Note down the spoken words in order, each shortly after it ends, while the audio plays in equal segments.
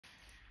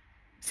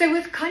So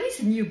with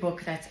Connie's new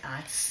book that's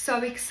out,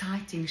 so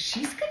exciting,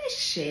 she's going to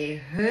share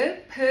her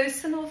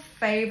personal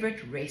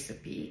favorite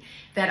recipe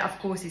that of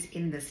course is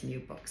in this new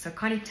book. So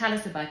Connie, tell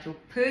us about your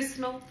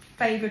personal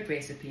favorite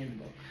recipe in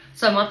the book.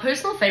 So my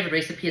personal favorite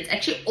recipe, it's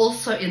actually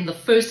also in the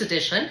first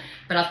edition,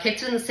 but I've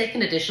kept it in the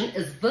second edition,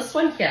 is this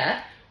one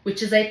here,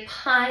 which is a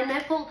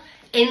pineapple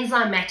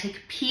enzymatic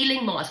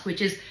peeling mask,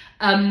 which is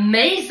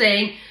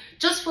amazing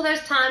just for those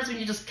times when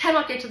you just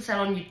cannot get to the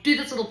salon. You do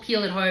this little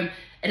peel at home.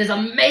 It is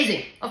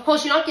amazing. Of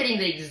course, you're not getting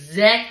the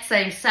exact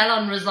same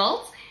salon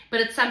results,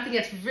 but it's something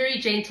that's very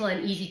gentle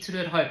and easy to do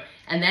at home.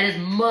 And that is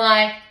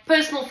my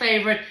personal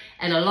favorite,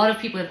 and a lot of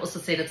people have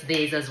also said it's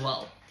theirs as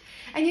well.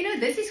 And you know,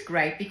 this is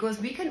great because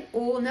we can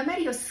all, no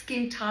matter your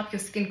skin type, your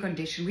skin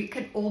condition, we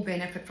can all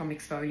benefit from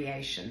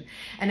exfoliation.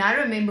 And I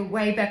remember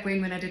way back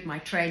when I did my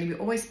training, we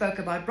always spoke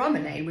about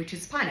bromelain, which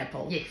is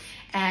pineapple. Yes.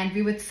 And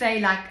we would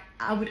say, like,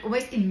 I would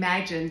always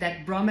imagine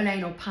that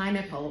bromelain or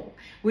pineapple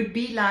would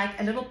be like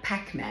a little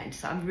Pac-Man.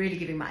 So I'm really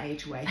giving my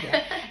age away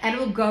here. And it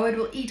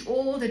will eat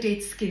all the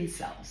dead skin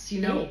cells,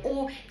 you know. Yes.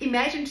 Or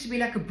imagine it to be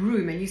like a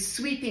broom and you're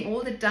sweeping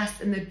all the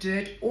dust and the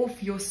dirt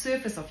off your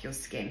surface of your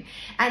skin.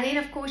 And then,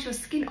 of course, your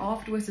skin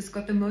afterwards has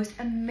got the most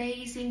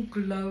amazing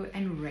glow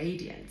and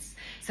radiance.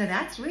 So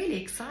that's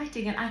really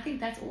exciting. And I think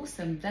that's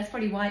awesome. That's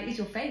probably why it is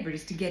your favorite,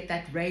 is to get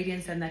that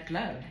radiance and that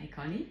glow. Hey,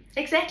 Connie?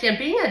 Exactly. And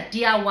being a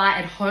DIY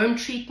at home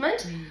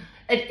treatment,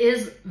 it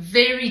is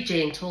very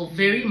gentle,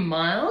 very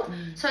mild.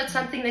 So it's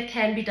something that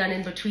can be done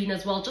in between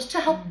as well, just to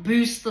help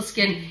boost the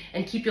skin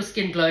and keep your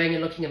skin glowing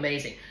and looking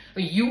amazing.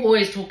 You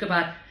always talk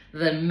about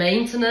the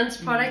maintenance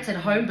products at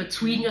home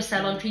between your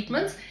salon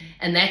treatments,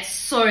 and that's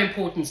so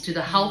important to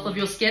the health of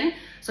your skin.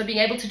 So being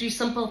able to do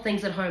simple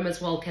things at home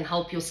as well can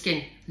help your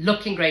skin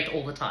looking great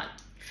all the time.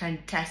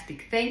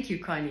 Fantastic. Thank you,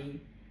 Connie.